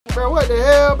Bro, what the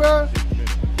hell, bro?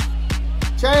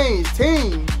 Change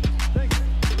team.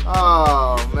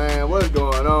 Oh man, what's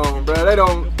going on, bro? They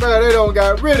don't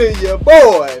got rid of your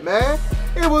boy, man.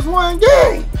 It was one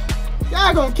game.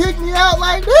 Y'all gonna kick me out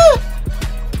like that?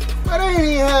 But they ain't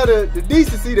even had the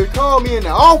decency to call me in the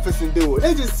office and do it.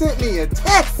 They just sent me a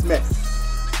text message.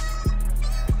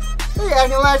 They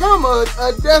acting like I'm a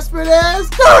desperate ass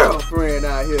girlfriend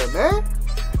out here, man.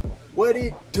 What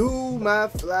it do, my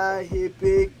fly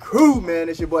hippie crew, man?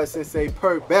 It's your boy Sensei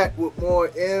Perk back with more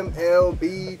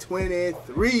MLB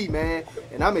 23, man.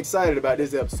 And I'm excited about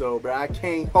this episode, bro. I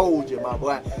can't hold you, my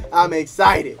boy. I'm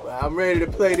excited, bro. I'm ready to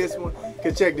play this one.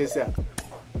 Cause check this out.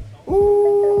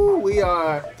 Ooh, we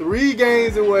are 3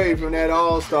 games away from that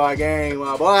All-Star game,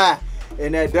 my boy.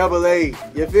 In that AA.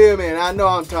 You feel me? And I know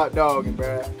I'm top dogging,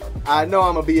 bro. I know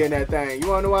I'm gonna be in that thing. You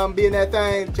wanna know why I'm gonna be in that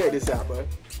thing? Check this out, bro.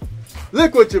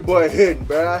 Look what your boy hitting,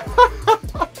 bro.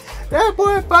 That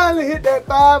boy finally hit that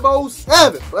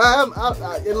 507.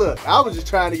 Look, I was just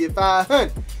trying to get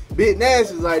 500. Big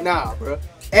Nash was like, nah, bro.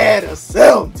 Add a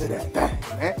 7 to that thing,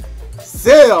 man.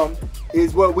 7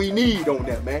 is what we need on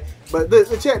that, man. But look,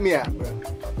 check me out, bro.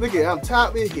 Look at it. I'm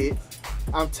top in hits.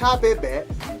 I'm top at bats.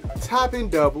 Top in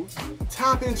doubles.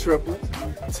 Top in triples.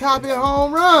 Top in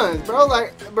home runs, bro.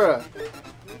 Like, bro.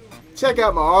 Check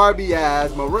out my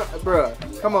RBIs, my run, bruh.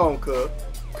 Come on, cuz.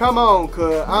 Come on,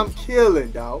 cuz. I'm killing,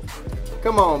 dog.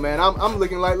 Come on, man. I'm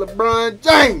looking like LeBron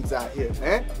James out here,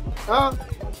 man. I'm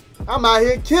out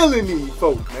here killing these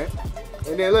folks, man.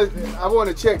 And then I want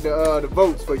to check the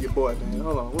votes for your boy, man.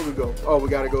 Hold on, where we go? Oh, we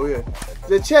gotta go here.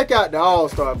 Then check out the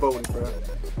All-Star voting, bro.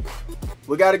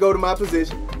 We gotta go to my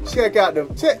position. Check out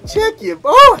them. Check your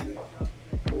boy.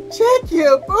 Check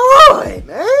your boy,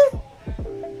 man.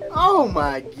 Oh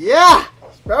my gosh,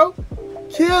 bro.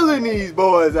 Killing these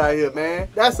boys out here, man.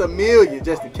 That's a million,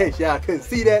 just in case y'all couldn't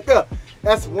see that there.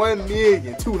 That's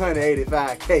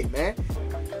 1,285,000, man.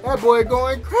 That boy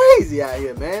going crazy out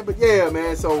here, man. But yeah,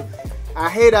 man, so I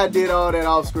hate I did all that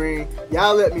off screen.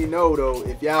 Y'all let me know, though,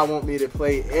 if y'all want me to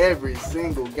play every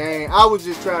single game. I was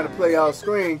just trying to play off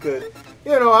screen because,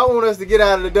 you know, I want us to get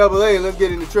out of the AA. Let's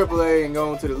get into AAA and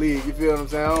go into the league. You feel what I'm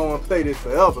saying? I don't want to play this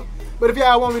forever. But if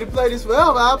y'all want me to play this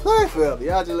forever, I'll play it forever.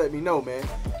 Y'all just let me know, man.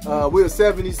 We're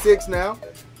 76 now.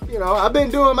 You know, I've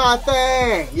been doing my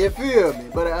thing. You feel me?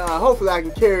 But hopefully I can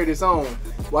carry this on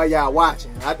while y'all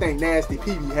watching. I think Nasty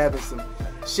P be having some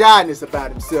shyness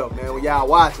about himself, man. When y'all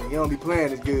watching, he don't be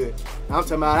playing as good. I'm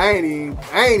talking about I ain't even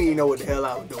know what the hell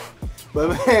I was doing. But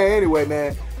man, anyway,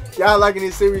 man. Y'all liking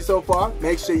this series so far?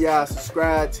 Make sure y'all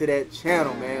subscribe to that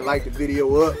channel, man. Like the video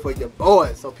up for your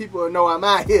boys so people will know I'm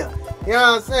out here. You know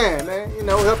what I'm saying, man? You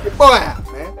know, help your boy out,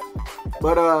 man.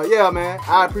 But yeah, man,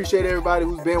 I appreciate everybody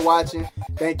who's been watching.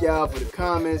 Thank y'all for the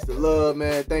comments, the love,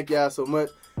 man. Thank y'all so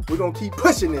much. We're gonna keep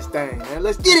pushing this thing, man.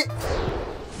 Let's get it.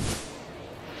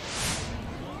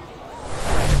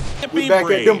 We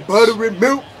back at them buttery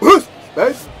milk pussies,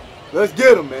 baby. Let's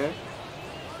get them, man.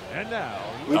 And now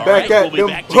we back at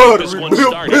them buttery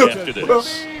milk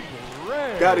pussies.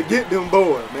 Gotta get them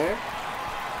boys, man.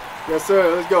 Yes,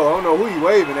 sir. Let's go. I don't know who he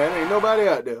waving at. Ain't nobody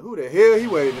out there. Who the hell he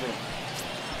waving at?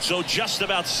 So just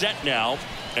about set now,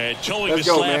 and towing the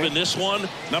slab in this one,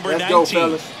 number 19. Let's go,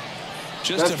 fellas.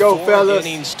 Let's go, fellas.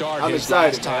 I'm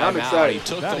excited, man. I'm excited.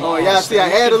 Oh, y'all see, I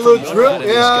had a little drip. You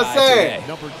know what I'm saying?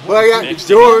 Boy, I got the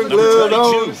Jordan gloves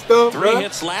on and stuff, bro. 3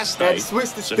 hits last night. Had to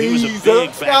switch the speeds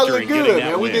up. Gotta look good,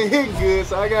 man. We been hitting good,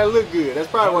 so I gotta look good. That's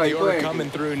probably why you're playing.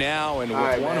 Coming through now, and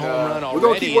with one home run already. We're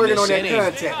gonna keep working on that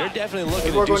contact. They're definitely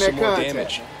looking to do some more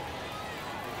damage.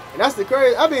 And that's the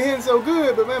crazy. I've been hitting so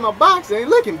good, but man, my box ain't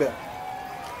looking better.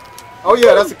 Oh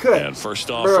yeah, that's a cut. And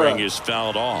first offering is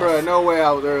fouled off. Bro, no way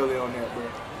I was early on that, bro.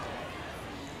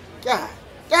 God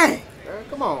dang, bro.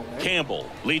 Come on, man. Campbell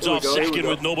leads off second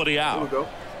with nobody out. Here we go.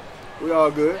 We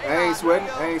all good. I ain't sweating.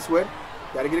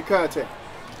 Gotta get a contact.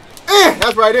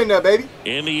 That's right in there, baby.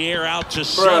 In the air out to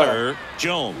center.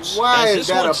 Jones. Why is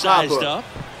that a pop-up?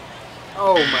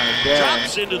 Oh my God.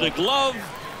 Drops into the glove.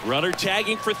 Runner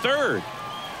tagging for third.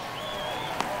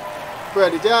 Bro,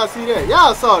 did y'all see that?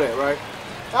 Y'all saw that, right?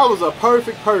 That was a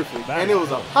perfect, and it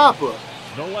was a pop-up.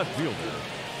 The left fielder,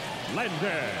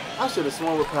 Lender. I should have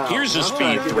swung with power. Here's a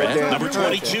speed threat, number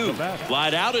 22.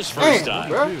 Flied out his first time.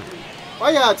 Bro.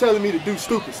 Why y'all telling me to do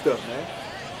stupid stuff, man?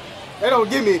 They don't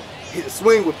give me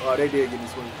swing with. Oh, they did give me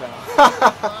swing with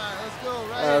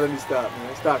power. Let me stop,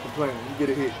 man. Stop complaining. You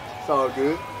get a hit. It's all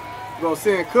good. We're gonna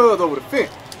send Cuz over the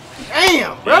fence.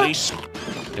 Damn, bro.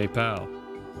 Hey, pal.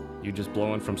 You just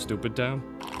blowing from Stupid Town?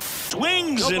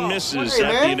 Swings and misses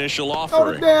at the initial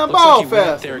offering. Damn ball Looks like he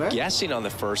went there man. guessing on the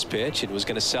first pitch. It was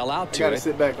going to sell out to gotta it.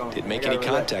 sit back on. Didn't make any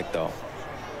contact though.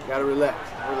 Gotta relax.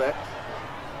 Relax.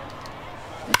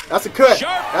 That's a cut.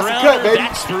 That's a cut, baby.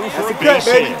 That's through That's for a a cut, base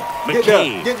baby. hit. Get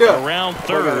there. Get there. Around Got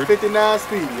third. 59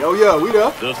 speed. Oh, yeah, we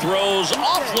there. The throw's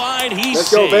offline. He's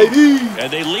Let's go, safe. baby.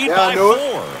 And they lead Yeah, by I know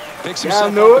 4. Picks Yeah, I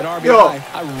himself know up it. an RBI. Yo.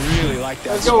 I really like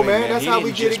that Let's go, swing, man. That's He how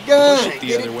we didn't get just it done. push it the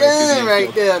Get other it way 'cause done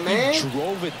right there, man. He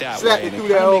drove it that Slapped way. it And through it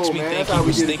that kinda makes hole, me man. think That's he how we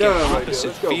was get it thinking done right there. opposite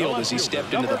Let's go. field as he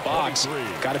stepped into the box.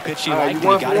 Got a pitch he All right, liked you and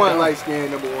one he got for it one, done. light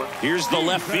skin number 1. Here's the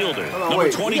left fielder, Hold on, number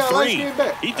wait. He got light 23. skin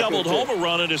back? He I doubled couldn't home a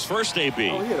run in his first AB.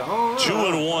 Oh, he hit a home run.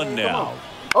 2-1 Come now. on.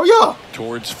 Oh, yeah.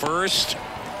 Towards first.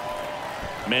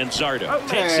 Manzardo Oh,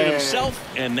 takes it man. himself,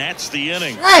 and that's the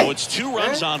inning. Hey, So it's 2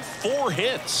 runs on 4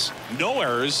 hits. No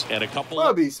errors and a couple.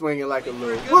 I'll be swinging like a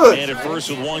little wood. And at first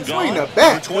with 1 Swing gone. the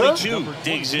bat, Number 22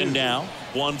 digs in now.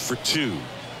 1 for 2.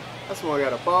 That's when I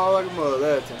got a ball like a mother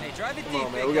that time. Come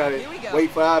on, man. We got to wait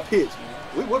for our pitch,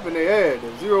 man. We whooping their ass.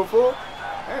 0-4.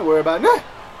 I ain't worried about nothing.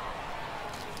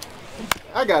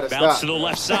 I got to Bounce stop. to the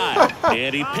left side.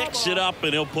 And he picks it up,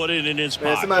 and he'll put it in his Man,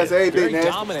 pocket. somebody say, hey, Very big nasty.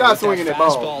 dominant Stop with swinging that that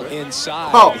ball. fastball Bro.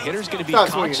 inside. Pause. The hitter's going to be Stop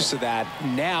swinging conscious it. of that.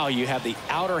 Now you have the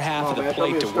outer half Come of on, the man, throw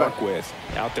me plate a to strike. work with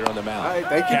out there on the mound. All right,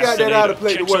 think you got that out of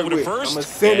play to Checks work over to with. first, I'm going to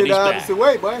send and it he's the back. opposite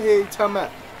way, boy. Here you talking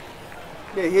about.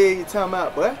 Yeah, here you talking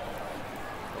about, boy.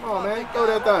 Come on, man. Throw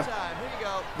that thing.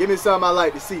 Give me something I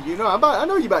like to see. You know, I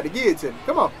know you about to give it to me.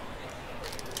 Come on.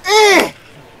 Eh!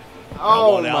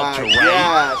 Oh, one out my to right.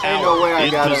 gosh. Ain't no way I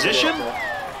In got it. position.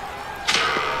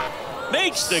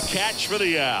 Makes the catch for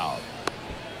the out.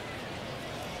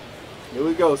 Here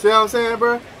we go. See what I'm saying,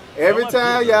 bro? Every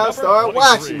time y'all start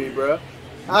watching me, bro,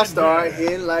 I start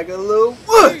hitting like a little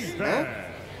wuss, man.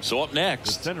 So up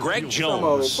next, Greg Some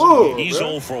old Jones. bull, He's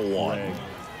bro. 0 for 1.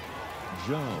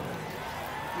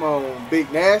 Come on,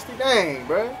 big nasty. Dang,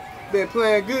 bro. Been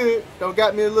playing good. Don't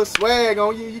got me a little swag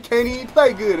on you. You can't even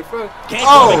play good in front. Can't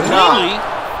Oh, go cleanly.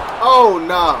 nah. Oh,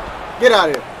 nah. Get out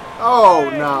of here. Oh,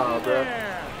 nah, bro.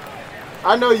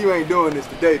 I know you ain't doing this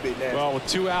today, big nasty. Well, with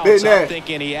 2 Big outs, I'm nasty.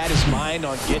 thinking he had his mind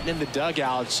on getting in the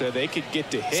dugout so they could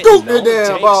get to hit. Scoop And all the it damn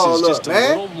takes ball is up, just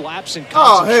man. a little lapse in Oh,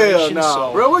 concentration. hell no,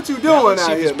 So bro. What you now doing let's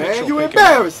see out if here, his man? pitch You will pick him up.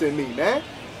 embarrassing me, man.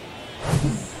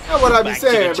 That's what I be Back to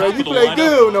the saying, bro. top You of the play lineup.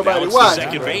 good with nobody Now it's the watching.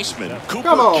 second bro. baseman, Cooper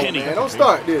Come on, Kinney. man. Don't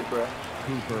start this, bro.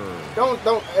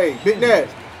 Don't. Hey, big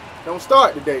nasty. Don't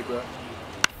start today, bro.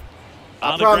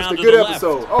 I On the promised ground a to good the left.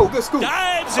 episode. Oh, good scoop.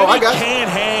 Dives Oh, and I he got you. can't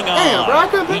hang on. Damn, bro, I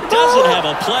couldn't He pick the doesn't ball. have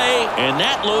a play, and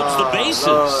that loads the bases.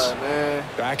 Lord, man.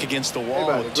 Back against the They wall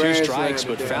about with to 2 grand strikes,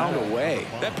 slam but it found down. a way.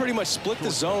 That pretty much split the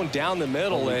zone down the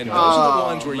middle, and those are the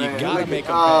ones where you man. got to Look make at-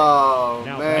 them pay. Oh,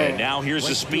 And man. now here's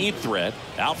a speed threat,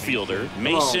 outfielder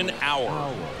Mason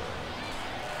Hour.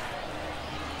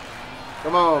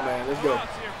 Come on, man. Let's go.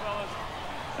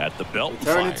 At the belt.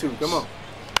 Turn it fires. 2. Come on.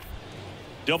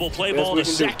 Double play Best ball we to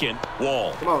can do. second.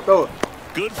 Wall. Come on. Throw it.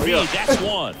 Good Oh, yeah. feed. That's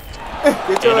 1.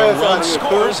 Get your And a ass out run of here,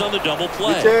 scores cuz. on the double Get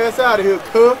play. your ass out of here,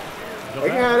 cuz. They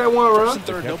can have that one First run. and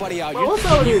third, nobody out. Bro, You're what's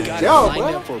thinking up with you've this got it job, lined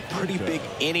boy? up for a pretty big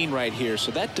inning right here.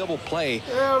 So that double play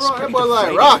Yeah, is right. That pretty boy like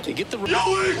deflating. Rocky. To get the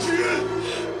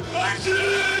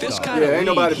this kind Yeah, of ain't lead,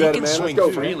 nobody he better, can man. Let's swing go,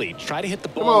 man. freely. Try to hit the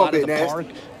Come ball on, out of Big the Nasty. park.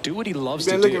 Do what he loves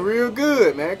Been to looking do. real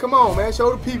good, man. Come on, man.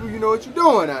 Show the people you know what you're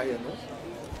doing out here, man.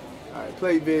 All right,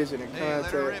 play vision and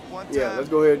contact. Yeah, let's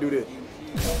go ahead and do this.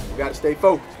 We got to stay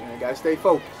focused, man. Got to stay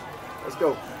focused. Let's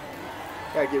go.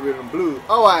 Got to get rid of them blues.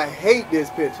 Oh, I hate this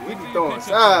pitcher. He be throwing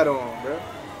side on, bro.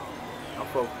 I'm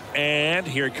focused. And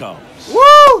here it comes.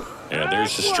 Woo! And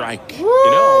there's the strike. Woo!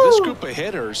 You know, this group of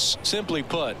hitters, simply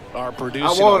put, are producing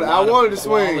I wanted a lot to of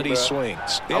swing, quality bro.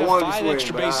 swings. They I have wanted to 5 swing,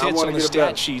 extra but base I hits wanna on the get it stat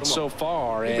better. sheet Come so on.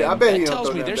 far, I and bet he that don't tells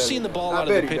throw me that they're better seeing the than ball that. I out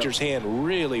of bet the he pitcher's hand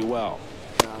really well.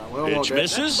 Nah, we don't want Pitch that.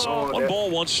 misses. We don't want One that. ball,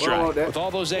 one We don't strike. want that. With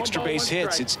all those extra base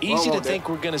hits, it's don't easy to want that. think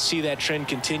we're going to see that trend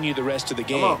continue the rest of the Come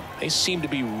game. on. They seem to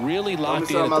be really Give me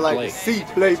locked in at something I the like to plate. see,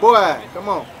 playboy. Come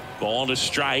on. Ball to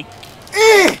strike.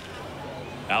 Eh!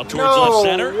 Out towards left No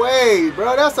center. way,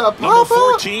 bro. That's a Number pop-up.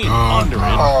 14 under it.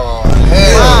 Oh,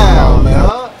 hell no,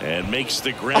 man. And makes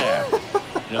the grab.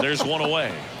 Now there's one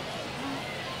away.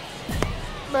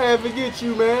 Man, forget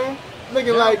you, man.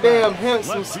 Looking like damn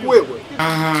handsome Squidward.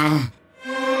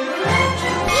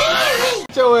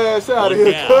 Get your ass out of One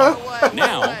here, down. cuz.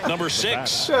 Now, number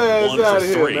 6. Get your ass 1 out for of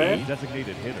here, 3. man.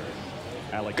 Designated hitter.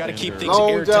 Got to keep things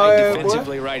Long jaw airtight ass,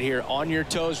 defensively right here, on your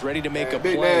toes, ready to make a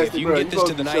Big play. If nasty, you bro. can get You this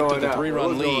to the supposed to be ninth with a showing out. 3-run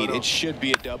What's going lead, on? it should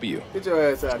be a W. Get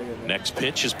your ass out of here, man. Next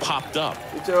pitch is popped up.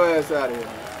 Get your ass out of here,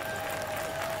 man.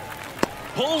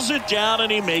 Pulls it down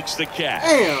and he makes the catch.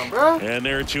 Damn, bro. And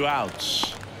there are 2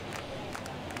 outs.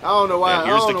 I don't know why. And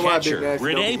here's the Big catcher, Nasty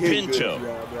Renee don't be hitting Pinto.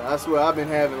 good, I swear, I've been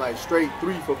having like straight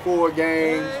 3 for 4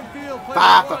 games,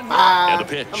 5 for 5. And the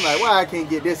pitch. I'm like, why I can't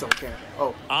get this on camera?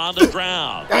 Oh, On the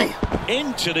ground. damn.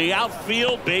 Into the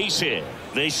outfield, base hit.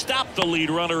 They stopped the lead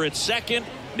runner at second.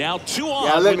 Now 2 on.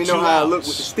 Y'all let me know how I look outs.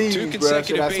 with the Steves, 2 bro. Should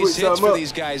consecutive I base switch hits something for up?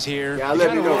 these guys here. Y'all You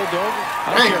let me gotta know. roll, dog.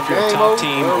 I don't care if you're a Game top over.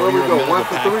 team Well, or where we you're a go? middle 1 of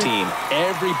the for pack 3. team.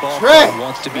 Every ball Trash, club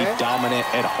wants to be man. dominant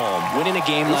at home. Winning a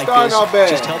game We like starting this off bad.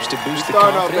 just helps to We boost the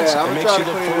starting off confidence bad. I'm and gonna makes try you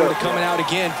to look clean it forward up. to coming out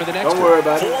again for the next Don't one. worry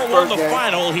about it. 4-1 First the game.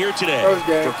 final here today. First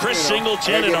game. For Chris You know,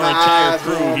 Singleton and get our my entire eyes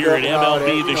crew warmed here up at and all that.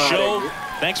 MLB You The know how Show, that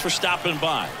get. thanks for stopping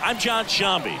by. I'm John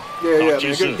Shambi. Yeah, Talk to you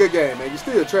man. soon. Good game, man. You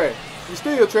still trash. You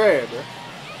still trash, bro.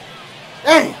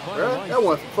 Damn, bro. That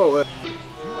 1 for 4.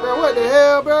 Bro, what the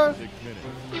hell, bro?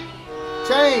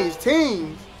 Change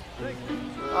teams.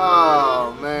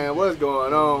 Oh man, what's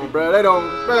going on, bro? They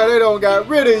don't got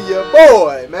rid of your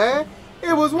boy, man.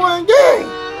 It was 1 game.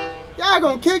 Y'all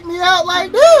gonna kick me out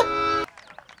like that?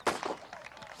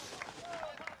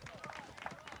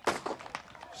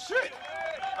 Shit,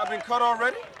 I've been cut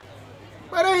already?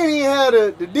 But they ain't even had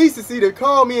the decency to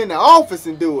call me in the office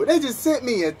and do it. They just sent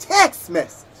me a text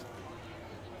message.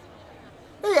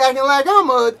 They acting like I'm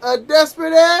a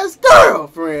desperate ass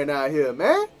girlfriend out here,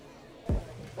 man.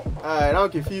 Alright,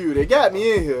 I'm confused. They got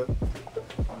me in here.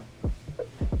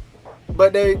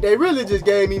 But they really just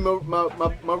gave me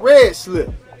my red slip.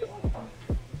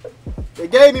 They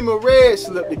gave me my red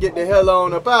slip to get the hell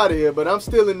on up out of here, but I'm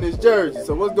still in this jersey.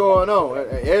 So what's going on?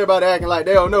 Everybody acting like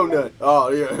they don't know nothing. Oh,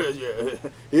 yeah.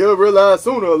 He'll realize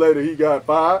sooner or later he got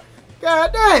fired.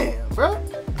 God damn, bro.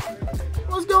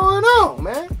 What's going on,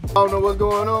 man? I don't know what's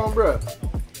going on, bro.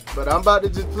 But I'm about to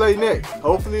just play next.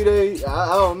 Hopefully I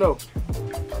don't know.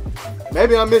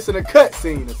 Maybe I'm missing a cut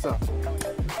scene or something.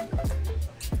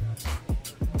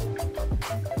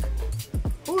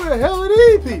 Who the hell are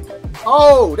these people?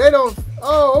 Oh, they don't.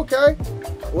 Oh, okay.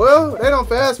 Well, they don't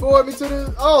fast forward me to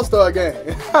the All-Star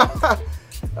game. All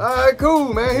right,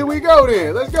 cool, man. Here we go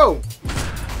then. Let's go.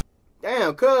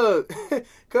 Damn, cuz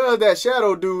that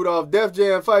shadow dude off Def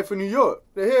Jam Fight for New York.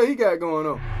 The hell he got going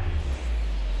on?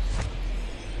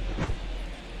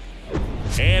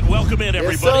 And welcome in,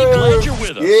 everybody. Yes, Glad you're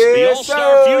with us. Yes, the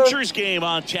All-Star sir. Futures game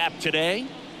on tap today.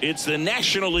 It's the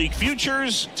National League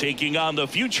Futures taking on the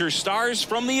Future Stars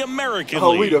from the American League.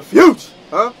 Oh, we the future,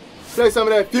 huh? Play some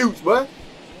of that future, boy.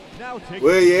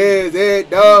 Where you is at,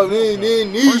 dog?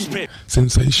 First pitch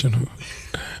Sensational.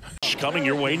 coming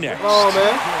your way next. Come on,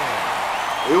 man.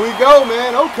 Here we go,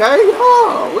 man. Okay.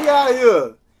 Oh, we out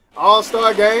here.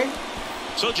 All-Star game.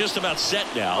 So just about set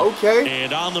now. Okay.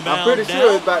 And on the mound I'm pretty now,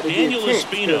 sure it's about to Daniel get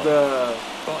Espino.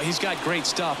 Well, he's got great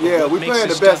stuff. But Yeah, what we makes playing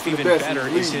his the best stuff of the even best in better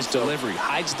the is league, his so. delivery.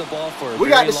 Hides the ball for a We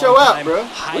got very to show long out, time, bro.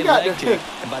 high We got leg to, kick,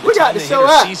 and by the we got time to the show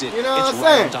hitter out. sees it, You know what it's I'm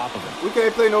right saying? on top of him. We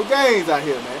can't play no games out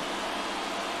here, man.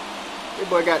 This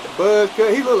boy got the buzz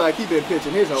cut. He look like he been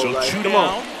pitching his whole So life. 2 Come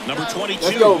down, on. number 22,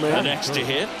 Let's go, man. the next to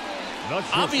hit.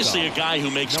 Obviously a guy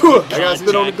who makes Sure. good I gotta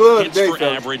spit on the contact, glove hits today, for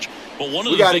fella. average. But one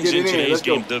of We the gotta things get in it in. today's Let's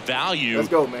go. game, the value Let's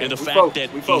go, man. in the We fact focus.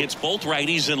 that We he focus. hits both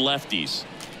righties and lefties.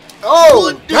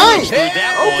 Oh, dang. Screwed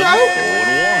that one.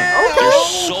 0-1. Okay. They're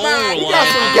so He got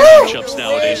some reliant on game. matchups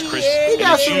nowadays, Chris. He And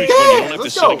got it's some huge when you game. don't have to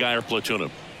Let's sit a go. guy or platoon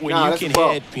him. When Nah, you that's can a ball.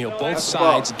 hit, both That's a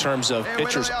ball. sides in terms of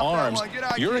pitchers' arms,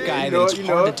 you're a guy You know that's it,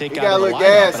 hard to it. take He out got a of the little lineup,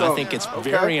 gas and I on think him. it's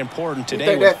Okay. very important He today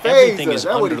think when that phase everything us. is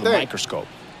That's what under he the think. microscope.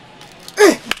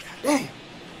 Damn. He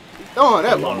throwing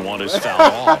that mug. 1-1 is fouled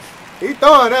off. He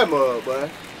throwing that mug, boy.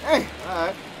 Hey, all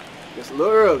right. Just a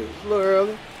little early. Just a little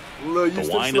early. A little The used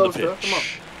to the wind slow of the stuff. Come on.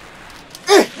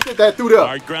 pitch. Get that through there.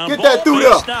 Hard ground Get that ball, through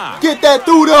base there. knock. Get that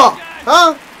through there.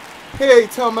 Huh? Hell you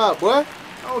talking about, boy?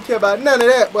 I don't care about none of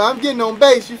that, boy. I'm getting on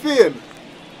base. You feel me?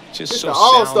 Just It's so the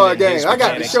All-Star sound in game. his I got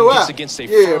to mechanics. show He gets out. against a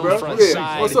Yeah, firm bro. front Yeah.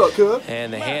 side, What's up, cuz?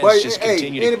 and the hands Boy, just hey,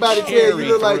 continue to anybody tell carry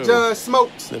you look like through John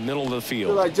Smokes? the middle of the Look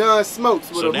field. like John Smokes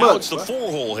with So a now mug. it's the boy.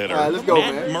 4-hole hitter, All right, let's go,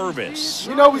 Matt man. Mervis.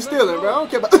 You know we stealing, bro. I don't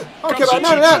care about, Comes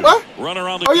none of that, 2-2. boy. Run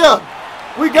around the Oh, yeah.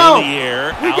 We in gone. the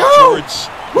air, We out gone. towards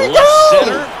We left gone.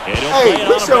 center. And he'll Hey, play it we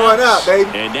out of showing bounds. out, baby.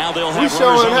 And now they'll We have runners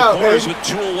showing on the out, corners baby. with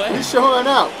 2 away. We showing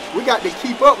out. We got to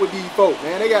keep up with these folk,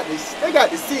 man. They got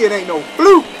to see it ain't no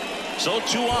fluke. So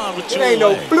 2 on with 2 It ain't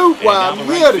away. no fluke And while now I'm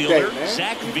the here right today, fielder, man.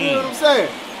 Zach You Veen. feel what I'm saying?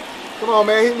 Come on,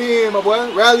 man. Hit me in, my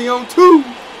boy. Rally on 2.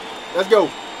 Let's go.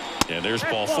 And there's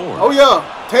ball 4. Oh,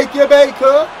 yeah. Take your bait,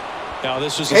 cuz. Now,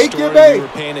 this was a Take story your bait. we were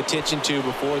paying attention to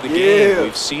before the Yeah. game.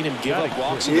 We've seen him give up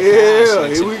walks in the Yeah, past. And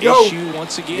it's here we an go. issue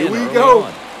once again. Here we early go.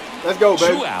 on. Let's go,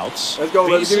 baby. 2 outs. Let's go.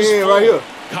 Let's get Bases in full. right here.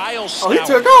 Kyle Oh, he Stowers.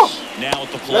 took off. Now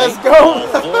at the plate. Let's go. All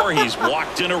four, he's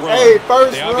walked in a row. Hey,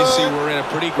 first They obviously run were in a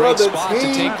pretty for great the spot to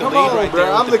team. take the Come lead on, right bro.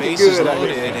 there I'm with the looking bases good out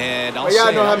loaded. here. And I'll Y'all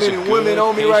say know that how was a many women good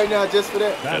on me patient- right now just for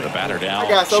that? And the batter now. I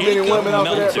got so many Jacob women off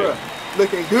of that, Melton. bro.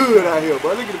 Looking good out here,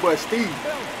 bro. Look at the boy Steve.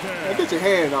 Man, get your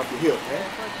hand off your hip, man.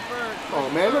 Come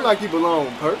on, man. Look like you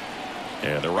belong, Perk.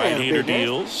 And the right-hander big man.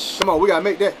 deals. Come on, we gotta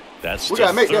make that. That's We the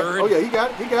gotta make that. third. Oh yeah, he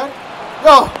got it. He got it.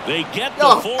 Yo, They get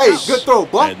yo, the hey, force. good throw,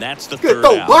 boy. And that's the Good third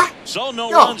throw, out. boy. So no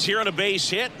Yo. runs here on a base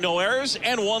hit, no errors,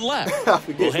 and one left. I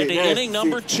forget We'll head to that nasty inning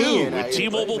number 2 16 out with here,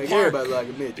 T-Mobile bro. Make Park. everybody like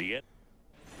a midget.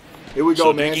 The- Here we go,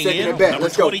 So man. digging Second in, and back. number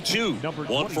Let's go. 22.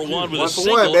 1 for 1 with One a for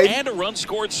single one, baby. and a run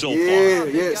scored so Yeah, far.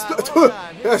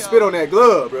 yeah. Gotta spit on that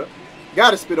glove, bro.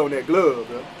 Gotta spit on that glove,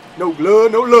 bro. No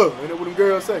glove, no love. Ain't that what them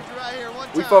girls say?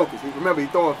 We focus. Remember, he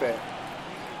throwing fast.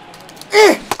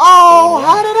 Oh,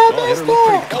 how did I Well, miss hitter looked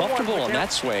pretty that? comfortable on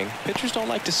that swing. Pitchers don't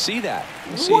like to see that.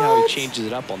 We'll see how he What? changes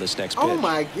it up on this next pitch. Oh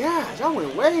my gosh, I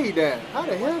went way down. How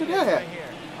the hell did that happen?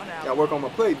 Gotta work on my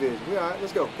play vision. We all right,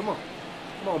 let's go. Come on.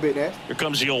 Come on, Big Nash. Here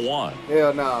comes the 0-1.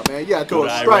 Hell nah, man. You gotta throw Good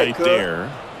a eye strike, right cuz. there.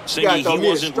 gotta Saying throw he me a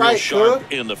wasn't real strike, sharp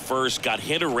cuz. in the first, got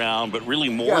hit around, but really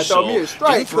You more gotta so. throw me a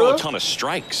strike, Didn't throw a cuz. ton of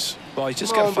strikes. Well, he's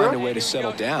just Come got on, to find bro. a way to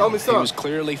settle Throw down. me He some. was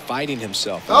clearly fighting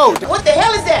himself. Oh, What the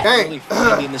hell is that? Really dang.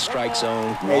 finding the strike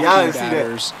zone, Hey, y'all walking didn't see that.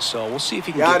 batters. So we'll see if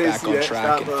he can Y'all get didn't back see on that. track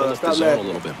Stop, and fill up stop the zone a laughing.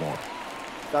 little bit more.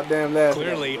 Stop damn laughing.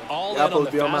 Clearly all Y'all in on supposed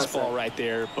the to be on my fastball side. right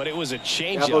there, but it was a Y'all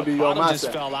supposed to changeup. be on Bottom my just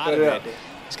side. fell out Cut of it it. out.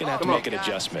 He's going to have to Come make an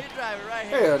adjustment.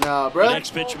 Hell nah, The bro. next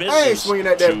pitch I ain't misses. swinging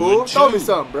at that 2 bull. and Throw me 2.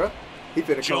 something, bro. He finna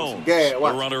come with some Jones, gas. the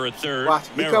Watch. runner at third. Watch.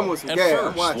 He Merrill coming with some at gas. I'm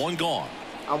first, watching. one gone.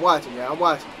 I'm watching, man. I'm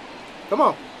watching. Come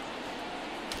on.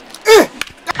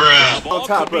 Ball On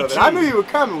top could be of it. I two. knew you were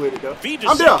coming with it, though. Feed to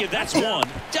I'm second, down. that's one.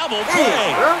 Double Damn,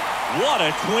 play. bro. What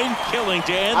a twin killing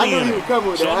to end I the knew you inning. were coming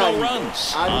with So that. I no knew-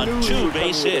 runs I on knew you 2 were coming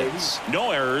base with that. hits,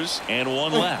 no errors, and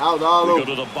 1 left. I was all We over. go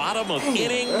to the bottom of Damn,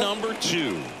 inning bro. number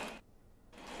 2.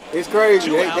 It's crazy.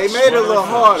 Two They outs, made it a little runner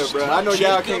harder, first. bro. I know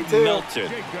y'all Jacob can't tell.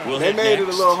 Melton will They hit made it a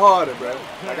next. little harder, bro.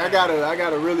 Like I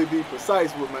gotta really be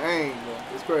precise with my aim, bro.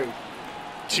 It's crazy.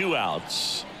 2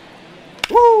 outs.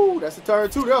 Woo! That's a turn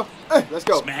two, though. Let's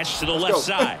go. Smash to the Let's left go.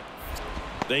 side.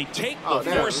 They take Oh, the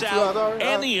damn. force 2 out, outs already?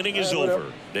 and the inning is Whatever.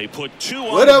 over. They put 2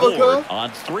 on Whatever, board cuz.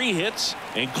 on 3 hits,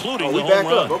 including Oh, we the back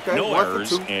home run. up. Okay, No 1 for errors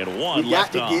 2. and 1 We got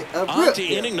left to on. get a On rip to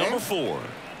here, inning man. number 4.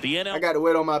 The NL I got to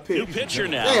wait on my pitch. new pitcher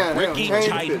now, Damn, Ricky change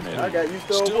the Titan. pitch. I got used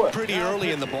to old Still boy. pretty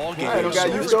early in the ball game. I ain't got so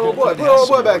used this to old boy. bullpen Put has old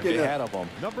boy some back work in there. ahead of them.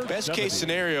 Best case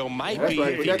scenario might That's be right.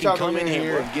 if Put he that can chalk come on in your hand,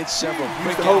 here boy. and get several Used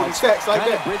quick to holding outs, sacks like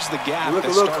kind that. of bridge the gap. You look a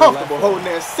that little started comfortable left holding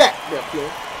that sack there,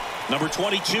 player. Number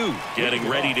 22 getting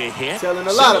ready to hit. Telling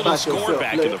a lot Singled about and scored yourself,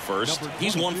 back player. in the first.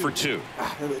 He's 1 for 2.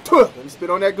 Let me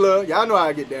spit on that glove. Y'all know how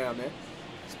I get down, man.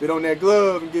 Spit on that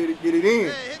glove and get it in. Hit me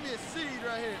a seed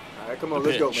right here. All right, come on, The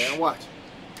let's go, pitch. man. I'm watching.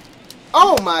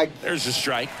 Oh my! There's a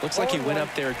strike. Looks like he went up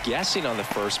there guessing on the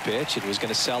first pitch and was going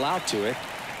to sell out to it.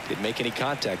 Didn't make any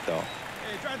contact, though.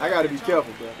 I gotta be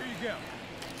careful, bro.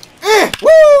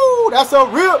 Woo! That's a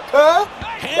rip, cuz.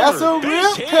 That's a Hammered,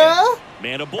 base rip, hit. cuz.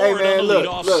 Man aboard Hey on man, the look,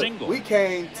 leadoff look. single. We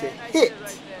came to hit.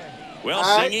 Well,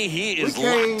 All right? Singy, he We is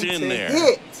came locked in to there.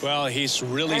 hit. Well, he's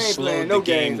really I ain't slowed playing the no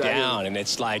game games out here. down, and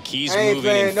it's like he's I ain't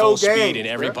moving playing in no full speed, games, and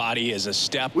bro. everybody is a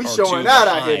step We or showing two out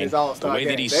out here in behind. this All-Star The way that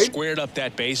game, he baby. squared up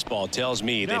that baseball tells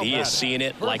me that he is seeing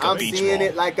it like a I'm beach seeing ball.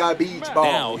 it like a beach ball.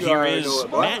 Now, You here already know is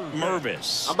it, boy. Matt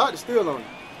Mervis. I'm about to steal on you.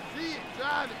 See it,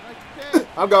 drive it like you can.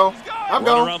 I'm gone. I'm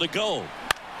Runner gone. on the goal.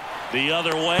 The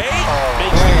other way. Oh,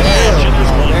 Makes the man. catch, and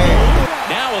there's one Man. more.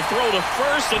 Now a throw to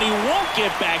first, and he won't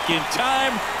get back in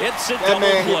time. It's a That double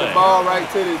man hit play. the ball right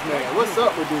to this man. What's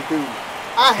up with this dude?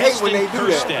 I hate when they do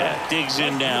Heston that. Kjerstad digs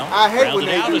in now. I hate when Rounded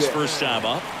they out do his that. first time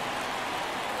up.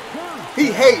 He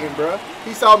hating, bro.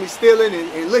 He saw me stealing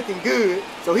and looking good,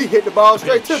 so he hit the ball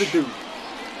straight to the dude.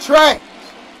 Trash.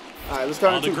 All right, let's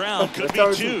turn On it the two. ground, could Let's be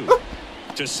turn it two.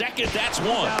 To second, that's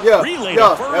one. Yeah, Relay yeah,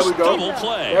 to there first, we go. double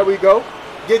play. There we go.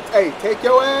 Hey, take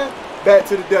your ass back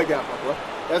to the dugout, my boy.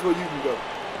 That's where you can go.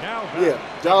 Yeah,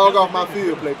 jog off my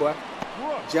field, playboy.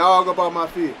 Jog up off my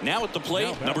field. Now at the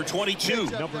plate, number 22.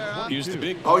 Used the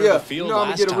big Oh, part yeah. of the field You know I'm gonna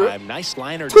last get a rip. time. Nice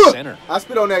liner to center. I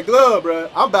spit on that glove, bro.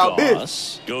 I'm about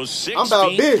business. Goss goes 6 I'm about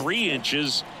feet, business. 3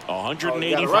 inches, Oh, you got it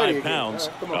 185 right again. pounds. All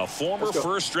right, come on. A former Let's go.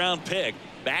 first-round pick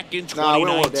back in 2019. Nah, we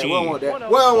don't want that. We don't want that.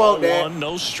 We don't want that. 1,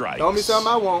 no strikes. Throw me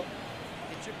something I want.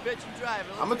 Get your pitch and drive it.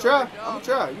 Let's I'm going to go, try. big dog. I'm going to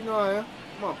try. You know I am.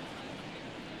 Come on.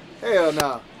 Hell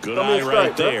nah. Good Throw me a eye strike,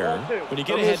 right bro. there. When you Throw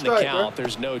get me a ahead in the strike, count, bro.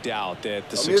 there's no doubt that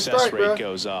the Throw me a success strike, rate bro.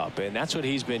 goes up, and that's what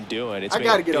he's been doing. It's I made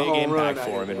got to a get a big home run impact out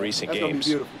for here, him in man. recent That's games.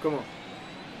 going to be beautiful. Come on.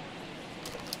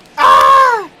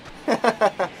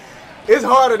 Ah! It's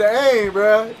harder to aim,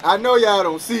 bro. I know y'all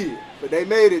don't see it, but they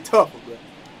made it tougher, bro.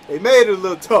 They made it a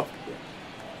little tougher, bro.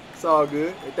 It's all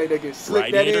good. They think they can slip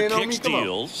that in on me. Come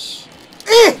on.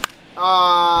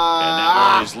 And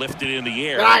that one is lifted in the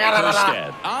air.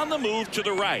 Instead, on the move to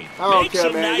the right. Makes a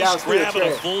nice grab and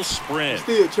a full sprint.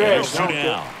 Still trash. Two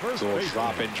down. Little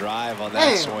drop and drive on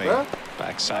that swing. Bro.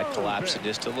 Backside collapsing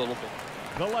just a little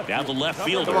bit. Now the left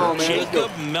fielder, on, man,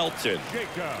 Jacob Melton.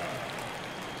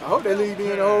 I hope they leave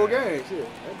me in the whole game. Shit,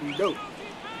 that'd be dope.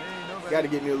 Got to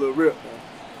get me a little rip, man.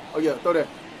 Oh, yeah, throw that.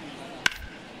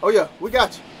 Oh, yeah, we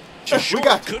got you. We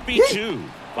got you. Could be two.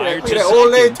 Fired to that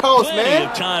old lady second. toss, Plenty man.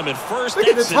 of time at first. Look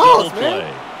at That's the a toss, double man.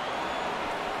 play.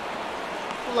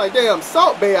 I'm like damn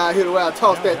Salt Bay out here the way I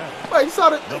tossed that. Wait, you saw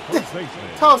the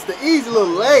toss the easy little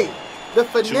lane. The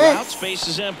finesse. 2 out, space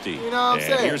is empty. You know what I'm and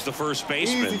saying? Here's the first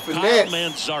baseman, Easy Kyle finesse.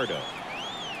 Mansardo.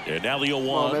 And now the 0-1. Come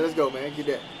on, man, let's go, man. Get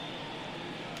that.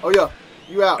 Oh, yeah.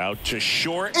 You out. Out to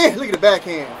short. Look at the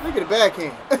backhand. Look at the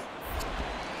backhand.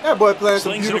 That boy playing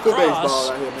some Slings it beautiful across.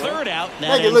 baseball out here, man. Third out.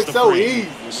 Make it look so easy.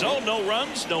 So no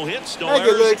runs, no hits, no Make it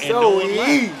errors, look and so no one easy.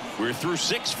 left. We're through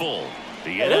 6 full.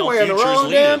 The Hey, they NL wearing the Futures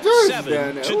wrong damn lead jerseys 7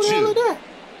 down there. to Who the hell is 2. that?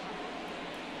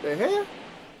 The hell?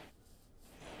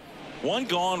 One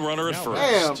gone runner at first.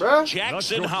 Damn, bro.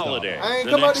 Jackson Holiday. I ain't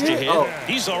The come out next to to hit. hit. Oh.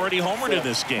 He's already homered in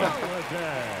this game.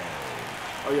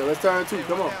 Oh, yeah, let's turn 2.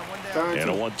 Come on. Turn And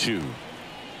a 2. 1-2.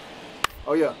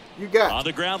 Oh, yeah. You got On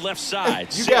the ground left side.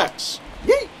 You 6, got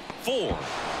Yeet. 4,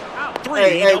 3.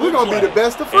 Hey, we're going to be the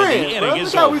best of friends, bro.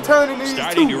 Look how we turning these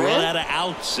Starting two, to run out man. of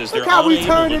outs as Look they're how we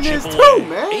unable turning to this chip too, away.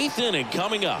 man. 8th inning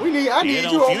coming up. I need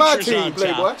The you on my Futures team, on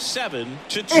Playboy. top, 7-2.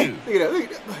 Look at that. Look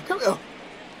at that. Come on.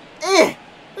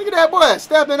 Look at that boy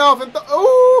stepping off and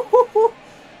ooh.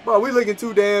 Boy, we looking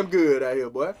too damn good out here,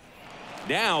 boy.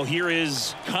 Now here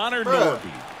is Connor Bruh, Norby.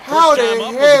 how First the time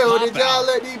up hell was a did pop y'all out.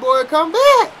 let these boys come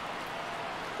back?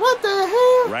 What the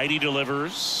hell? Righty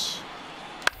delivers.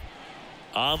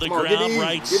 On the Come on, get ground, easy,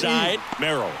 right get side,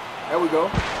 Merrill. There we go.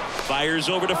 Fires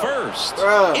over to first.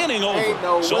 Bruh, Inning ain't over.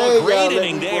 no So way a great y'all let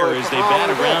inning these there boys as they come bat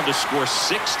all the around way. to score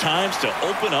 6 times to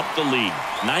open up the lead.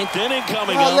 9th inning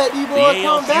coming Y'all up. let these The boys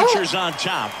AL come back? Futures on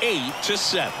top,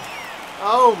 8-7.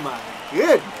 Oh my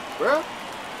goodness, bro.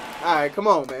 All right, come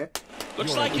on, man.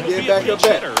 Looks like Get it'll be a back up pinch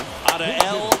back. hitter out of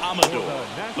El Amador.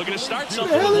 Looking to start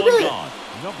something hell with is 1 that? gone.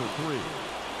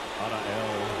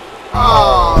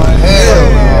 Oh,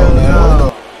 hell no.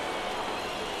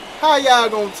 How y'all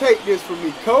gonna take this from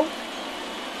me, coach?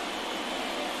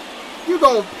 You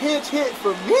gonna pinch hit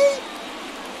for me?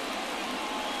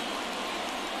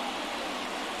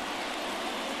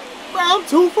 Bro, I'm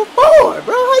 2 for 4,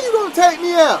 bro. How you gonna take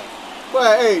me out?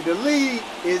 But hey, the league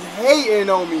is hating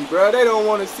on me, bro. They don't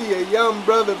want to see a young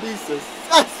brother be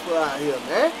successful out here,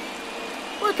 man.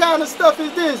 What kind of stuff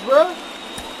is this, bro?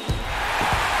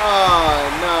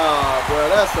 Oh, nah, bro.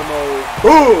 That's some old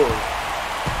bull.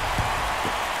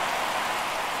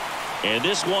 And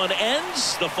this one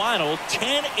ends the final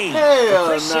 10-8. Hell For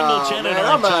Chris Singleton nah, and man.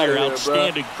 our I'm outta entire here, bro.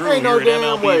 outstanding crew Ain't no here at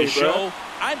damn MLB way, The bro. Show,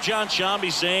 I'm John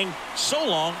Shambi saying so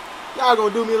long. Y'all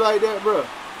gonna do me like that, bro?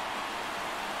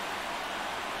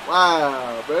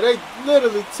 Wow, bro. They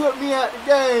literally took me out the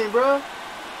game, bro.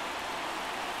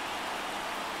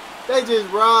 They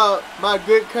just robbed my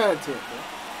good content, bro.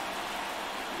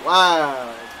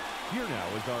 Wow. Here now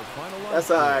is our final line.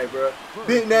 That's alright, bro.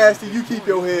 Big Nasty, you keep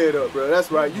your head up, bro.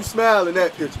 That's right. You smile in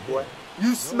that picture, boy.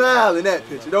 You smile in that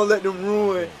picture. Don't let them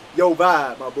ruin your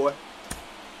vibe, my boy.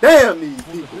 Damn these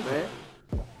people, man.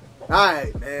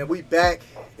 Alright, man. We back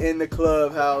in the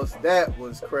clubhouse. That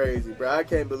was crazy, bro. I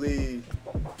can't believe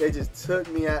they just took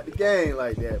me out the game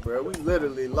like that, bro. We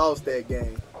literally lost that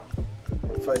game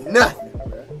for nothing,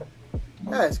 bro.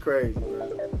 That's crazy,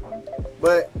 bro.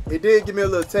 But it did give me a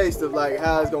little taste of like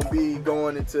how it's gonna be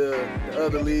going into the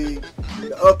other league,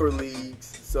 the upper leagues.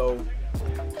 So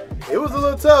it was a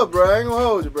little tough, bro. I ain't gonna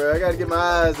hold you, bro. I gotta get my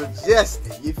eyes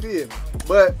adjusted. You feel me?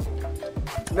 But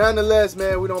nonetheless,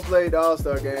 man, we don't play the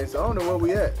All-Star game, so I don't know where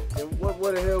we at. What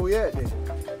the hell we at then?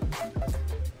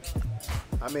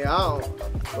 I mean, I don't.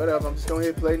 Whatever. I'm just gonna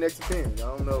hit play next appearance. I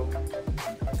don't know.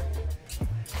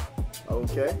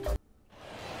 Okay.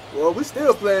 Well, we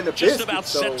still playing the Just biscuit, about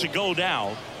so set to go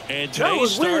now. And that today's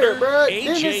was starter, weird, bro.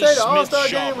 Didn't AJ it say the All-Star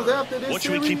Smith game was after this What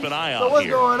should we series? keep an eye So on what's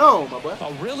here? going on, my boy?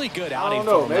 A really good I outing don't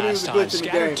know. for him Maybe it last was a time. glitch in the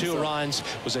Scattered game, 2 so. runs,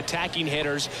 was attacking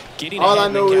hitters, getting All ahead I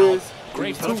in the know count. is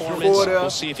Great it was 2 for performance. 4 there. We'll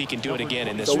see if he can do it again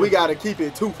in this So one. we got to keep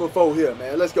it 2 for 4 here,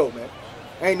 man. Let's go, man.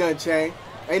 Ain't nothing changed.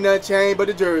 Ain't nothing changed but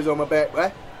the jersey on my back,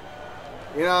 right?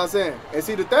 You know what I'm saying? And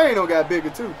see, the thing don't got bigger,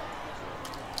 too.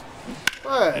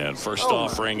 What? And first Oh my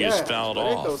offering is God. fouled They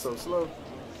throw off. so slow.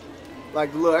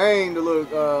 Like the little aim, the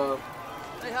little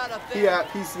Stay hot up there.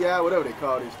 PCI, whatever they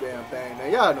call this damn thing.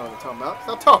 Man, y'all know what I'm talking about.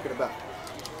 Stop talking about it.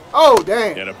 Oh,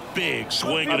 damn. And a big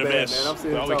swing My and a bad, miss. man.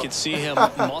 I'm Well, we talking. can see him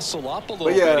muscle up a little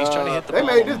yeah, bit. He's trying to hit the they ball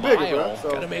made this a bigger, mile. bro,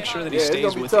 so- Got to make sure that he Yeah, it's stays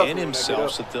gonna be tough within when they himself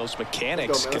get so up. that those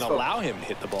mechanics man, can let's go. allow him to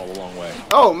hit the ball a long way.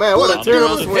 Oh, man, what a Up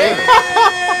terrible there on swing. the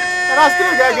And I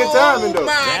still got good timing, though.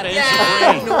 That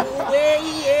ends the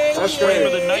frame. That's Frame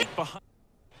of crazy. the night behind.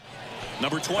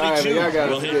 Number All right, 22 man, y'all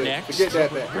gotta will hit forget, next. forget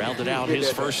that back. Grounded out Forget his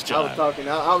that back. first I was time. talking.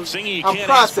 I'm Singing, you I'm can't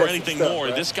ask for processing anything stuff, more.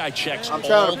 right? This guy checks I'm all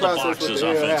trying to the process what boxes the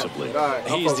hell happened. offensively. All right,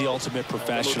 I'm He's the focused. ultimate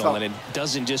professional, talk. and it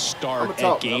doesn't just I'ma start talk, at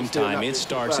but I'm game still time. not It getting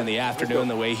starts in the fired. Let's afternoon,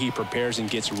 go. the way he prepares and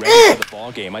gets ready for the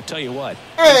ball game. I tell you what,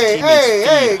 his Hey, teammates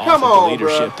hey, feed come off of on, the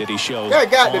leadership bro. that he shows That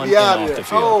got to on be out and of off there. the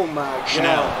field. Oh, my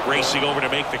Chanel God. racing over to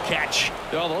make the catch.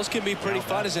 Well, those can be pretty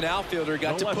fun as an outfielder.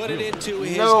 Got to put it into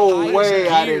his No highest way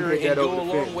I didn't gear hit that and go over a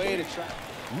the long fence. way to try.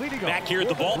 Back here at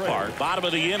the ballpark, bottom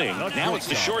of the inning. Now it's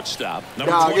the shortstop,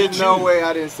 number Dog, 22. there's no way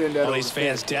I didn't send that Well, over these the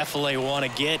fans fence. definitely want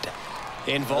to get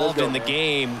involved Let's go, in the man.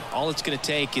 game. All it's going to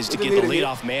take is to Doesn't get the need a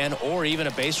hit. leadoff man or even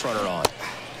a base runner on.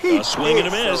 A swing and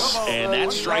a miss, and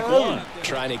that's strike one.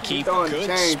 Trying to keep throwing good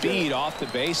change speed off the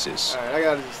bases. All right, I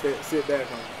got to just sit back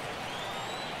on.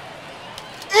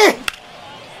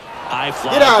 High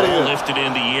fly Get outta ball here. lifted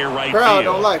in the air right Crowd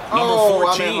field. don't like- Number Oh,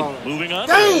 I'm at 14 home. moving on.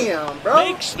 Damn, bro.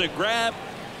 Makes the grab,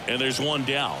 and there's one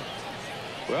down.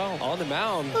 Well, on the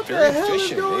mound, What very the hell is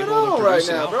efficient. going able to on right produce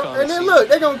an now, bro? outcome And then this look,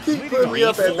 they're going to keep putting me 3,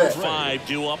 up at 4, bat. 5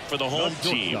 due up for the home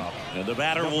team. And the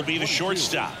batter will be the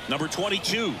shortstop, number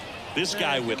 22. This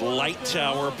guy with light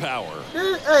tower power.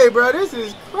 Hey, bro, this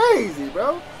is crazy,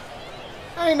 bro.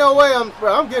 Ain't no way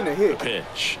I'm getting a hit.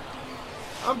 Pitch.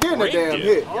 I'm getting a damn Raked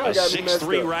hit. it. Y'all A got me messed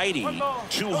 6'3" up. righty, I need to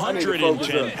focus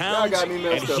 210 up. pounds, Y'all got me and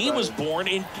messed up he out was here. born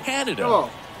in Canada. Come on.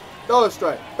 Throw a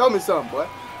strike. Throw me something, boy.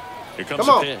 Here comes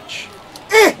Come the on. pitch.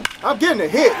 I'm getting a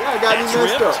hit. Y'all got That's me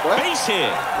messed ripped. up, boy. What Base hit.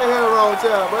 the hell wrong with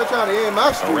y'all, boy? Trying to end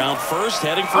my streak. Around first,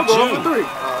 heading for I'm going for 2. 3. Oh,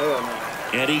 hell no.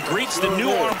 And he greets the Slow new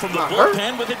ahead. arm from the Not hurt.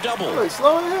 bullpen with a double. Look,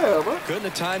 slow as hell, bro. Couldn't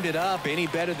have timed it up any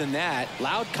better than that.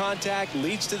 Loud contact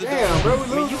leads to the Damn, double. bro, we I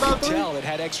mean, losing you by could 3? tell it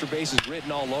had extra bases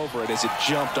written all over it as it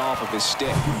jumped off of his stick.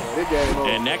 Yeah, this game over.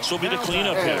 And next will be the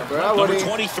cleanup Damn, hitter, bro, I number wasn't even-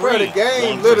 23. Bro, the game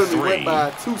 1 literally for 3. went by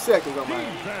 2 seconds on my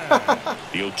end. The I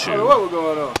don't 0-2. know what was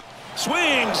going on.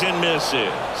 Swings and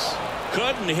misses.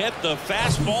 Couldn't hit the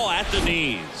fastball at the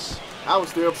knees. I was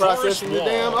still Forrest processing the Wall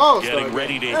damn All-Star getting game.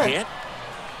 ready to Damn. hit.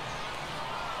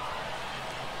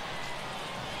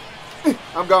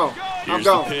 I'm gone. I'm Here's the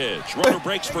gone. pitch. Runner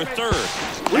breaks for third.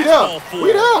 We Fastball down. full.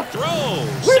 We down.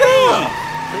 Throws. We down.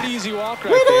 Pretty easy walk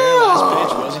We right there. down. Last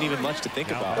pitch wasn't even much to think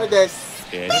about. Look at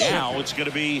that. And now it's going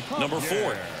to be number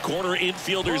 4. Corner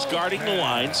infielders guarding the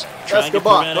lines, trying to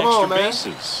Escobar. prevent Come on, extra man.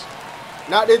 bases.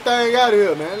 Knock this thing out of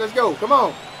here, man. Let's go. Come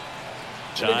on.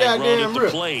 Time run goddamn at the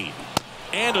rip. plate.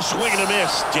 And a swing and a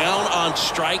miss. Down on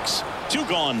strikes. 2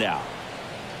 gone now.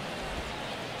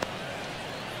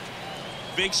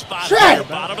 Big spot Shit. there,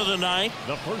 bottom of the 9th.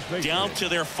 The first baseman. Down to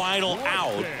their final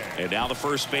out. And now the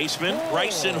first baseman,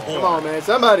 Bryson Come Horn. on, man.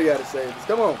 Somebody got to save this.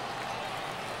 Come on.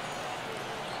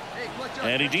 Hey, clutch up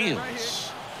And he right there, right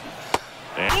deals.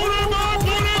 here.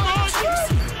 And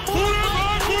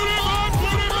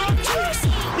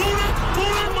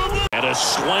And a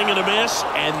swing and a miss,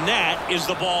 and that is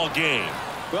the ball game.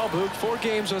 Well, Boog, 4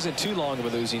 games wasn't too long of a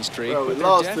losing streak, Bro, we but they're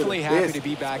lost to definitely the happy best. to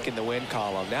be back in the win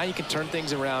column. Now you can turn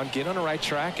things around, get on the right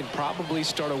track, and probably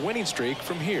start a winning streak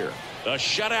from here. A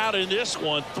shutout in this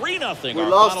one, 3-0. We our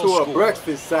lost final to a score.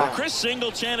 breakfast For side. Chris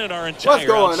Singleton and our entire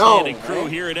going outstanding on, crew man?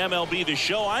 here at MLB The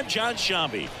Show, I'm John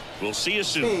Shambi. We'll see you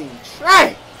soon. Team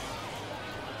trash.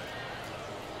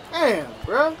 Damn,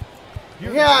 bro.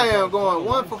 Here I am going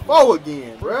 1 for 4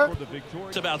 again, bro.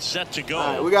 It's about set to go.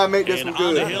 All right, we got to make this And one good.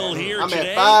 on the hill here I'm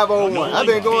today, at 501. I've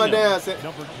been Nolan going Pena. down since.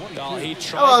 Oh, he That's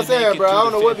tried what I'm to saying, make it bro. I through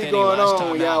don't know the what 5th be inning going last on time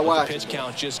when out, y'all but watch the it. pitch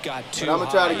count just got too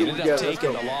I'ma try to high. get it Ended together. up Let's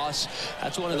taking go. the loss.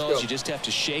 That's one of Let's those go. you just have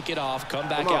to shake it off, come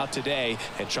back Come on. out today,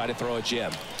 and try to throw a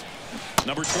gem.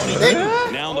 Number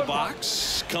 22 now in the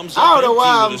box. Comes I up don't know why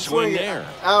empty I'm with a swing swinging. there.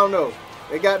 I don't know.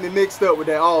 They got me mixed up with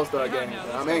that All-Star game.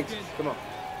 I'm anxious. Come on.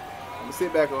 I'm going to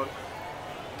sit back on it.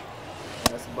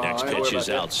 That's the ball. Next I ain't pitch worried is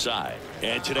about that. outside.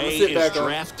 And I'ma today sit is back on it.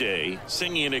 draft day,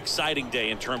 singing an exciting day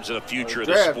in terms of the future of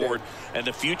the Draft sport day. and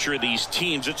the future of these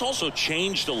teams. It's also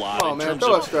changed a lot Come on, in man, terms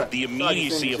throw a of strike. the So I can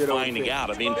immediacy send of shit over finding there.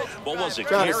 out. I mean, what was it?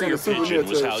 Trying to send Carrier a souvenir pigeon to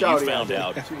was how Shawty you out found there.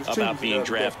 out She was about choosing being the other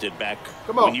day. drafted back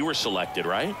Come on. when you were selected,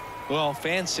 right? Well,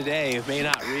 fans today may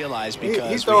not realize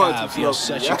because we throwing have too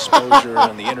such slow. exposure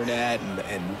on the internet and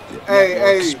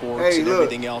network sports and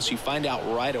everything else. You find out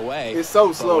right away. It's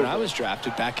so slow. When I was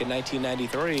drafted back in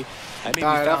 1993, I maybe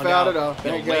All right, found out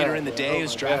later in the day. I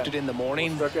was drafted in the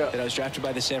morning. That I was drafted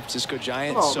by the San Francisco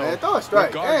Giants. Come on, so man, throw a strike.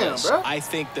 regardless, Damn, bro. I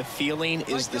think the feeling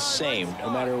is the same. No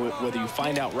matter whether you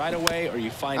find out right away or you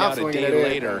find I'm out a swinging day at it.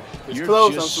 later, It's you're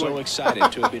close, just I'm so swinging.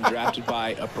 excited to have been drafted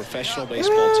by a professional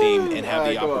baseball team and have All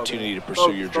right, the come on, opportunity man. to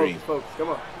pursue your dream. Focus. Come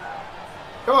on.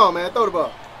 Come on, man. Throw the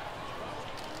ball.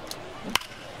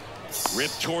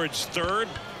 Rip towards third.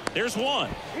 There's one.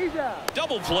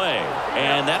 Double play.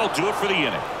 And that'll do it for the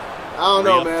inning. I don't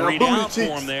know, man. Three I'm down booty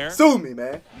for him there. cheeks. Sue me,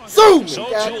 man. Sue me. So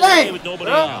God two away dang. with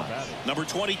nobody bro. on. Number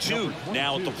 22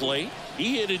 now at the plate.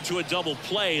 He hit into a double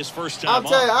play his first time I'll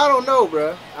tell you, on. I don't know,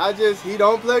 bro. He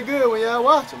don't play good when y'all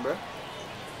watching, bro.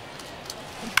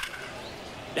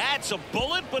 That's a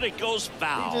bullet, but it goes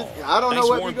foul. I don't know nice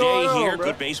what warm be going day on, here, bro.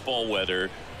 good baseball weather.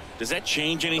 Does that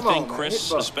change anything, on, man. Chris,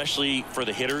 Hit ball. especially for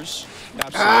the hitters?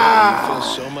 Absolutely. You feel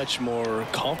so much more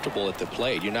comfortable at the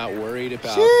plate. You're not worried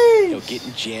about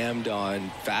getting jammed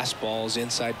on fastballs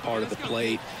inside part of the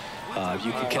plate.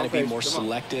 You can kind of be more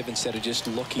selective instead of just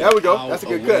looking There we go. out That's a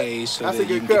good away cut. so That's that a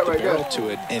good you can cut get the right there. barrel to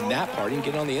it. And that part, you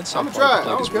can get on the inside I'm part trying. of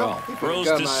the plate as well. Throws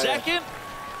to second.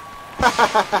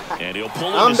 And he'll pull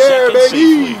I'm him to there, second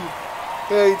baby. safely.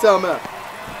 Yeah, you talking about?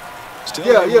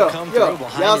 Still Yeah. come through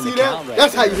behind Y'all in the see that? count right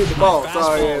That's how you there. hit the ball. Fastball,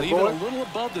 Sorry, even boy. a little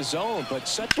above the zone, but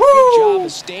such a Woo! good job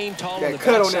of staying tall That on the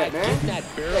cut on backside, that, man. getting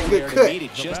that barrel That good there cut. to meet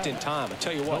it just in time. I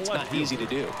tell you what, it's not easy to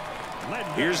do.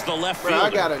 Here's the left Bro, I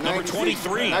fielder, got a number 92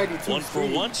 23. 92 1 for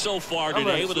speed. 1 so far I'm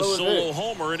today like with a slow as solo hell.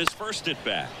 homer in his first at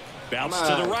bat. Bounce My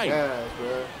to the right. God,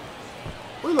 bro.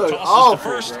 We look Tosses awful, to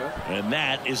first, bro. and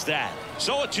that is that.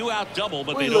 So a 2-out double,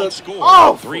 but We they don't look score.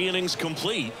 awful. 3 innings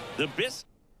complete. The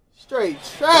Straight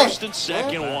trash. first and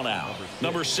second, man. 1 out.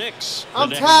 Number 6. the I'm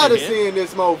next tired to of hit. seeing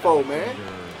this mofo, man.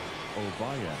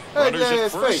 Hey, Runners at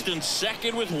ass first face. and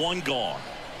second with 1 gone.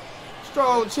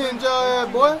 Strong chin jaw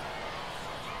ass boy. What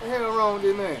the hell wrong with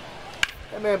this man?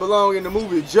 That man belong in the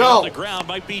movie On Jaws. the ground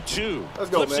might be 2. Let's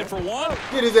go, Flips man. it for 1.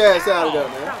 Get his ass out of there,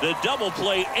 man. The double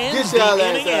play ends Get y'all the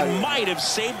ass inning out of and here. might have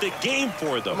saved the game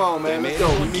for them. Come on, They man. made Let's it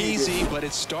go. We look need easy, this. but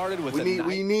it started with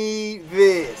We need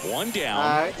this. 1 down, All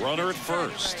right. runner at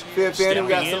first. Fifth inning, we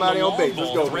got Stepping in, somebody the on base. long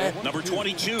Let's ball go, threat, man. number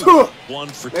 22. Tuh. 1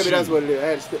 for 2. Maybe that's what it is. I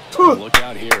had to spit. Look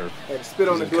out here. Had to spit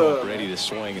on the He's gonna come glove. ready man. to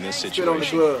swing in this Spit on the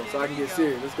situation. glove so I can get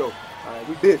serious. Let's go. All right,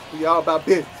 we business. We all about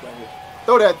business right here.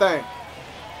 Throw that thing.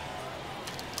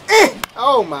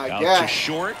 Oh my Out God. to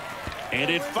short, and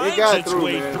it It finds got its through,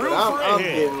 way man. through But for a I'm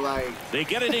hit. getting like, They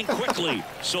get it in quickly.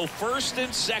 So first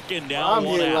and second down, I'm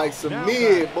 1 getting out. like some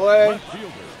mid, boy.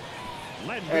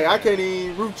 Hey, I can't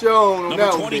even root you on Number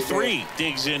that one. big 23 man.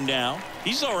 digs in now.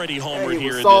 He's already Hey, homered he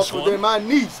here was in this softer than one. my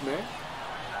niece, man.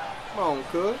 Come on,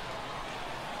 cuz.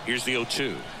 Here's the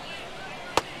 0-2.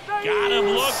 Got him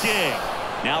looking.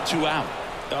 Now 2 out.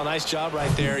 Oh, nice job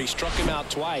right there. He struck him out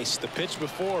twice. The pitch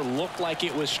before looked like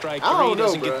it was strike I don't 3. know,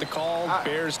 Doesn't bro. get the call.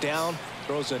 Bears down.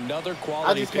 Throws another I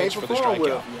quality just can't pitch for the perform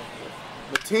well. strikeout.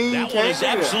 My team That one can't is do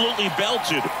that. absolutely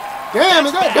belted. Damn,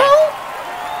 is that back. go?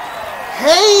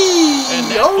 Hey, And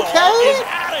that ball is okay.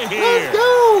 out of here. Let's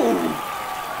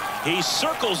go. He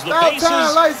circles the About bases,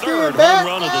 time, light skin third back. home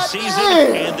run of the God season,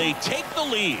 damn. and they take the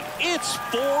lead. It's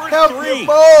 4-3. Help your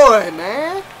boy,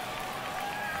 man.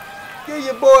 Give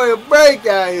your boy a break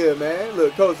out here, man.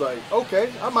 Look, coach like,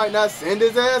 okay, I might not send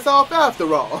his ass off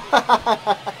after all.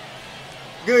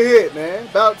 Good hit, man.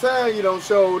 About time you don't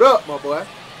showed up, my boy.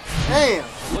 Damn.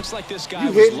 Looks like this guy You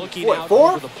was hitting, looking what, out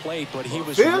fourth? over the plate, but he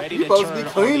was Fifth? ready You to supposed turn to be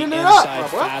on cleaning the it up, inside my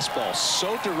boy. fastball.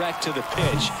 So direct to the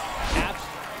pitch.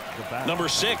 Number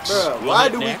 6. Bro, will why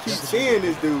hit do we next. keep seeing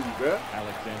this dude, bro?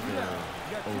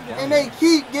 And they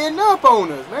keep getting up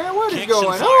on us, man. What is Kicks and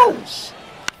going on? fires.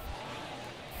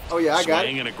 Oh, yeah, I got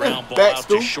Swing and a it. ground ball Back out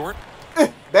scoop. to short.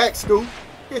 Back scoop.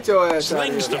 Get your ass out of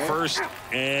Swings here, to man. first,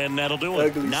 and that'll do it.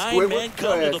 Ugly 9 squibber. men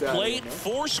come Your to ass the out of plate, here, man.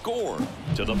 4 score.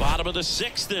 To the bottom of the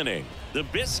 6th inning. The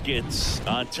Biscuits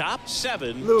on top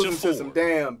 7-4. Losing to some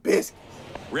damn biscuits.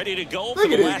 Ready to go Look for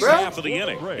the at this, last bro. half of the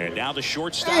inning. And now the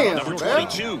shortstop, Damn, number bro.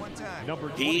 22.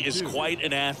 He is quite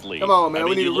an athlete. Come on, man, I mean,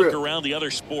 we need you a look rip. around the other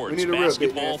sports, We need a rip,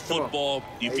 big basketball, man. Come on. football.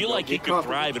 You There feel go. like he Get could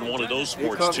comfortable. thrive in one of those Get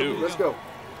sports, comfortable. too. Let's go.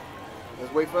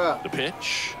 Let's wait for out. The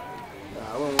pitch. Nah,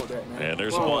 I don't want that, man. And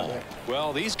there's I a don't want ball. that.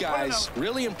 Well, these guys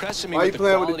really impressing me Why with you the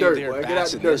playing with the quality of dirt, their boy? Get out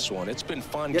bats the in dirt. this one. It's been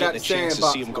fun Get out getting a the chance to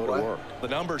sandbox, see them go my to boy. work. The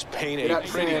numbers paint Get out a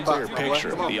the pretty sandbox, clear my boy. picture.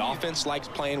 Come on. The offense likes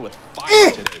playing with fire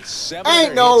Eh! today. 7 Ain't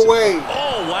of their no hits way.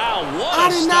 Oh, wow. What I a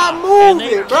did stop. not move and they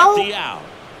it, bro. get the out.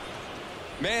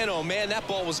 Man, oh man, that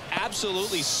ball was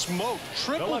absolutely smoked.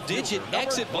 Triple-digit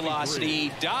exit velocity.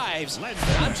 He dives, and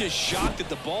I'm just shocked that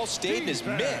the ball stayed in his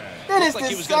mitt. That is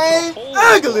the same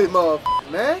ugly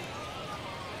motherfucker, man.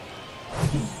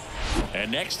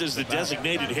 And next is the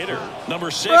designated hitter,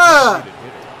 number 6. Bruh,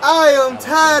 I am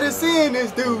tired of seeing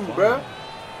this dude, bruh.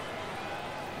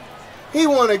 He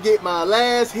want to get my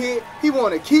last hit. He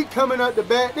want to keep coming up the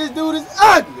bat. This dude is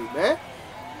ugly, man.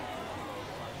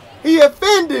 He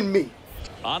offending me.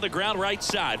 On the ground right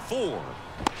side, 4,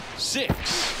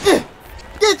 6.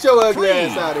 Get your ugly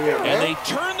ass out of here, man. And they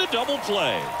turn the double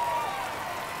play.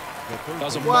 That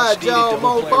was a much-needed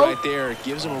double play right there. It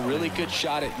gives him a really good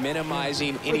shot at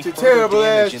minimizing any further terrible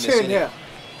damage ass in this chin inning. here.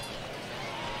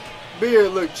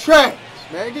 Beard look trash,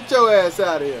 man. Get your ass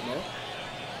out of here, man.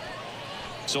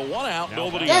 So 1 out,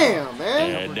 nobody Damn, out.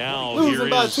 man. And now Losing here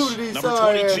by is 2 to these number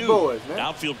sorry 22. ass boys, man.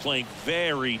 Outfield playing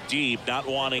very deep, not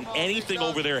wanting anything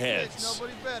over their heads.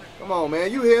 Come on,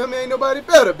 man. You hear me? Ain't nobody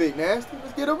better, Big Nasty.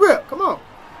 Let's get a rip. Come on.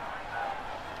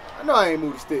 I know I ain't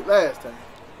moved the stick last time.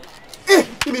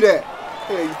 Give me that.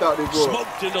 Hell, you thought this was?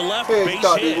 Smoked into left, hell, base you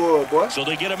thought hit. This was, boy? So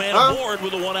they get a man aboard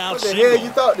with a 1-out What the single. hell you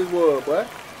thought this was, boy?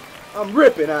 I'm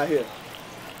ripping out here.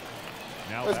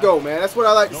 Let's go, man. That's what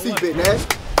I like to see, Big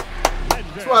Nasty.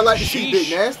 That's what I like to see,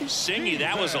 Big Nasty. Singy,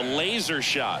 that was a laser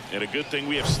shot. And a good thing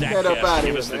we have Get up StatCast out to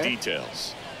give of us here, the man.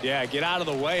 details. Yeah, get out of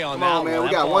the way on Come that on, man. one.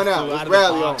 We got That 1 ball out. flew Let's out of the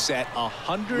rally on. box at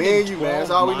 112 Me and you, man.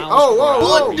 That's all we need. miles per hour.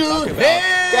 What the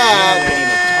hell?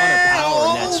 God.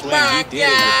 Oh, my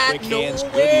God. Quick hands,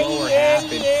 good lower half,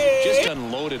 and just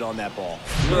unloaded on that ball.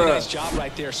 Really nice job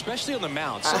right there, especially on the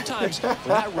mound. Sometimes when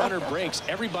that runner breaks,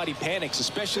 everybody panics,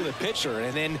 especially the pitcher,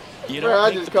 and then you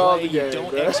don't make the play, you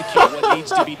don't execute what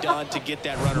needs to be done to get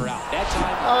that runner out. That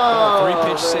time,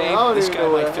 3-pitch save. This guy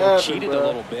might feel cheated a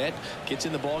little bit. Gets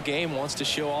in the ball game, wants to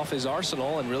show off his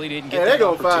arsenal, and really didn't get that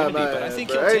opportunity. But I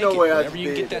think he'll take it. Whenever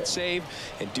you get that save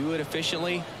and do it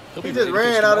efficiently, he just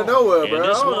ran out of nowhere, bro. I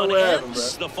don't know what happened,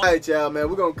 bro. All right, y'all, man.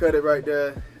 We're going to cut it right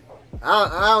there.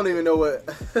 I don't even know what.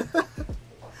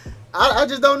 I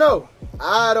just don't know.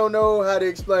 I don't know how to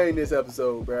explain this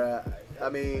episode, bro. I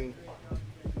mean,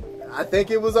 I think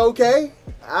it was okay.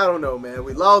 I don't know, man.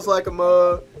 We lost like a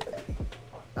mug.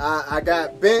 I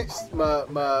got benched my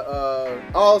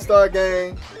All-Star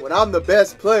game when I'm the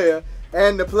best player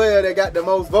and the player that got the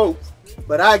most votes,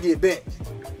 but I get benched.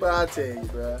 But I tell you,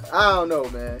 bro, I don't know,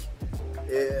 man.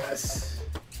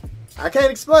 I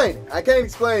can't explain it. I can't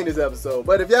explain this episode.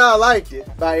 But if y'all liked it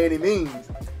by any means,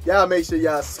 y'all make sure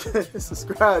y'all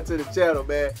subscribe to the channel,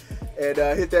 man, and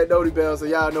hit that noti bell so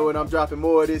y'all know when I'm dropping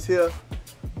more of this here.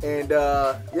 And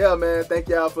yeah, man, thank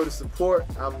y'all for the support.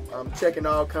 I'm checking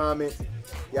all comments.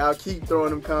 Y'all keep throwing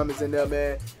them comments in there,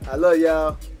 man. I love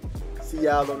y'all. See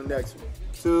y'all on the next one.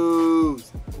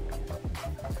 Cheers.